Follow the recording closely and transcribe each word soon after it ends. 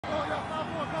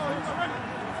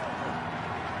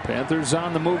Panthers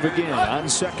on the move again on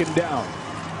second down.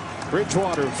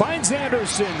 Bridgewater finds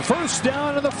Anderson. First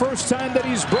down, and the first time that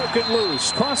he's broken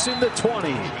loose. Crossing the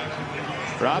 20.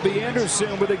 Robbie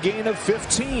Anderson with a gain of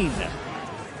 15.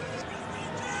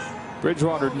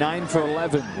 Bridgewater 9 for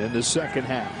 11 in the second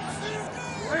half.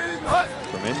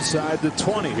 From inside the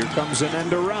 20, here comes an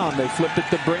end around. They flip it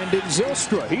to Brandon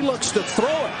Zylstra. He looks to throw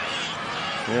it.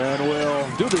 And will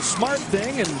do the smart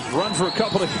thing and run for a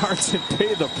couple of yards and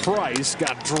pay the price.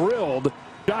 Got drilled.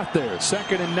 Got there.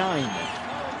 2nd and 9.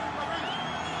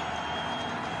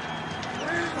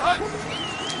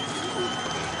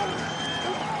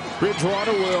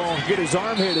 Bridgewater will get his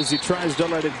arm hit as he tries to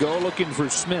let it go. Looking for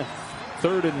Smith.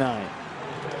 3rd and 9.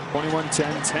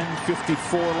 21-10.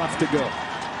 10:54 left to go.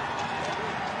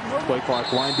 Play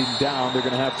clock winding down. They're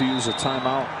going to have to use a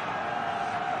timeout.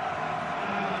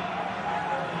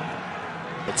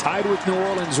 Tied with New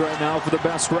Orleans right now for the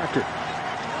best record.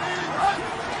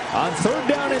 On 3rd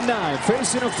down and 9,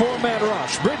 facing a 4-man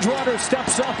rush. Bridgewater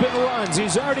steps up and runs.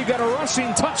 He's already got a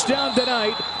rushing touchdown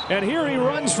tonight, and here he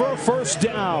runs for a first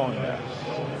down.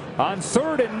 On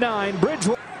 3rd and 9,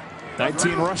 Bridgewater.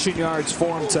 19 rushing yards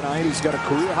for him tonight. He's got a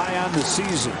career high on the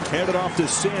season. Handed off to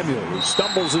Samuel, who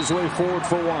stumbles his way forward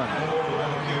for 1.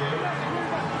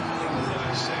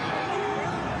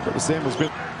 Samuel's been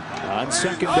on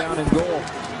 2nd down and goal.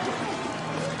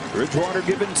 Bridgewater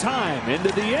given time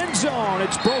into the end zone.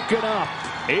 It's broken up.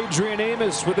 Adrian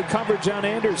Amos with the coverage on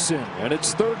Anderson, and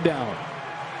it's 3rd down.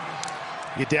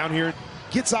 Get down here,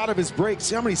 gets out of his break.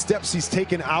 See how many steps he's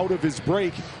taken out of his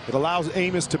break. It allows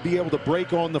Amos to be able to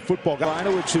break on the football.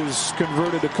 Carolina, which has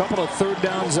converted a couple of 3rd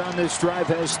downs on this drive,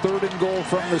 has 3rd and goal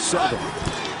from the 7.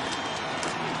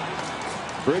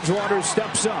 Bridgewater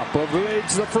steps up,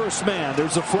 avoids the first man.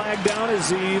 There's a flag down as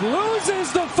he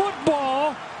loses the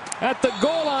football at the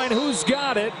goal line. Who's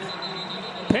got it?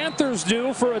 Panthers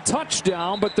do for a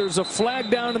touchdown, but there's a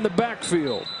flag down in the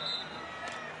backfield.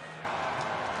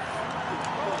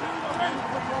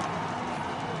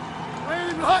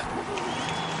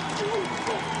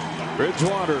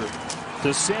 Bridgewater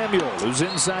to Samuel, who's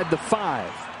inside the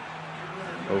 5.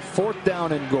 A 4th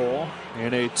down and goal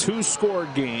in a 2-score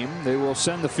game. They will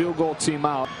send the field goal team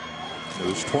out. It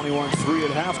was 21-3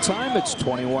 at halftime. It's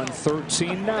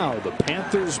 21-13 now. The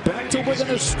Panthers back to within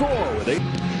a score with a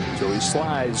Joey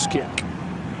Sly's kick.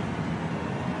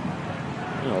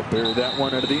 They'll bury that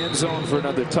one into the end zone for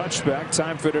another touchback.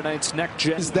 Time for tonight's neck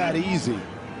jet. Is that easy?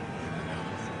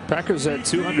 Packers had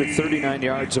 239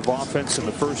 yards of offense in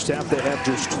the first half. They have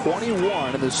just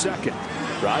 21 in the second.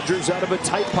 Rodgers out of a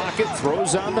tight pocket,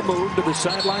 throws on the move to the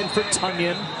sideline for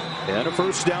Tunyon. And a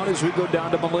first down as we go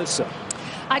down to Melissa.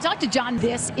 I talked to John.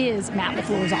 This is Matt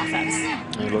LaFleur's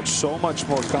offense. He looks so much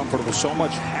more comfortable, so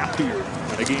much happier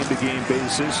on a game-to-game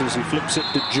basis as he flips it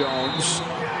to Jones.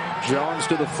 Jones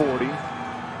to the 40.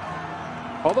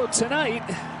 Although tonight,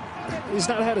 he's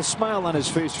not had a smile on his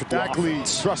face for Exactly.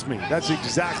 Trust me, that's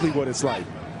exactly what it's like.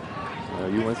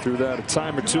 You went through that a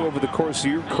time or two over the course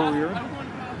of your career.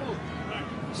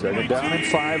 2nd down and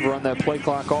 5. Run that play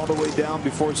clock all the way down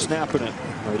before snapping it.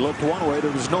 He looked one way.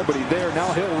 There was nobody there.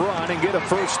 Now he'll run and get a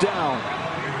first down.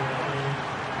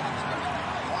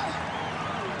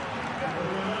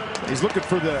 He's looking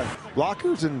for the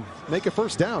blockers and make a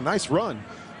first down. Nice run.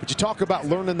 But you talk about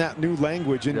learning that new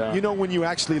language, and you know when you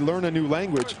actually learn a new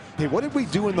language, hey, what did we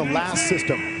do in the last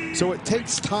system? So it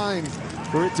takes time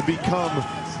for it to become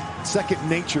second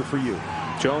nature for you.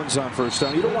 Jones on first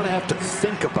down. You don't want to have to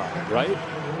think about it, right?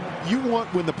 You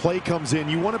want, when the play comes in,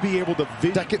 you want to be able to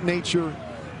second nature,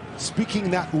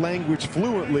 speaking that language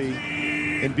fluently,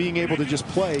 and being able to just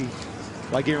play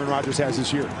like Aaron Rodgers has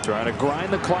this year. Trying to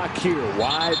grind the clock here.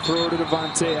 Wide throw to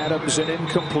Devontae Adams and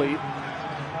incomplete.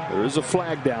 There is a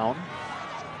flag down.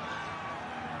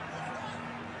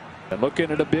 And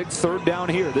looking at a big 3rd down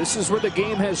here. This is where the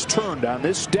game has turned on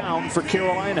this down for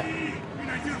Carolina.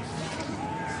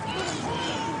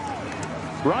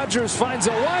 Rodgers finds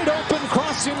a wide open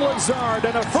crossing Lazard,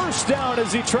 and a first down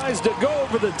as he tries to go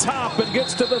over the top and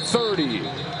gets to the 30.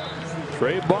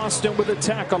 Trey Boston with a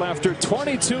tackle after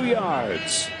 22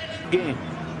 yards. Game.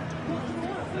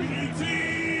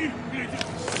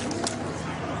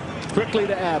 Quickly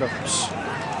to Adams.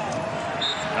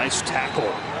 Nice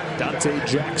tackle. Dante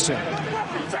Jackson,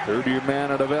 30-year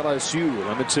man out of LSU,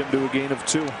 limits him to a gain of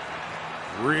 2.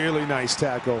 Really nice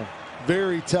tackle.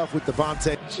 Very tough with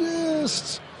Devontae.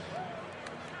 Just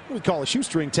what we call a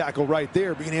shoestring tackle right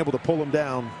there, being able to pull him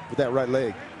down with that right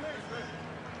leg.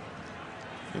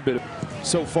 A bit of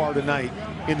so far tonight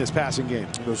in this passing game.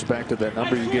 It goes back to that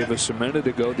number you gave us a minute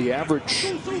ago. The average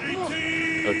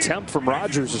attempt from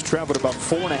Rodgers has traveled about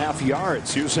 4.5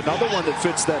 yards. Here's another one that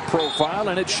fits that profile,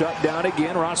 and it's shut down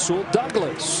again. Rasul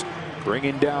Douglas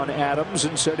bringing down Adams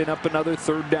and setting up another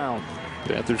 3rd down.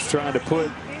 Panthers trying to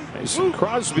put Mason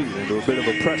Crosby into a bit of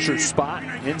a pressure spot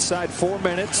inside 4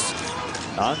 minutes.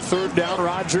 On 3rd down,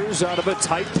 Rodgers out of a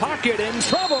tight pocket, in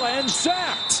trouble and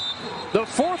sacked. The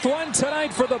 4th one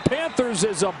tonight for the Panthers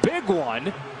is a big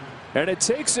one. And it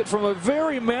takes it from a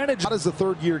very manageable. As a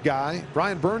 3rd-year guy,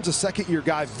 Brian Burns a 2nd-year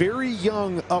guy, very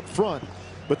young up front,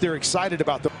 but they're excited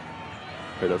about the.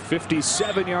 At a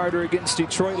 57-yarder against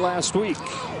Detroit last week.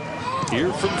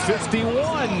 Here from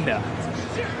 51.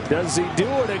 Does he do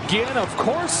it again? Of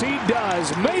course he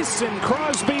does. Mason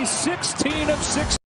Crosby, 16 of 16.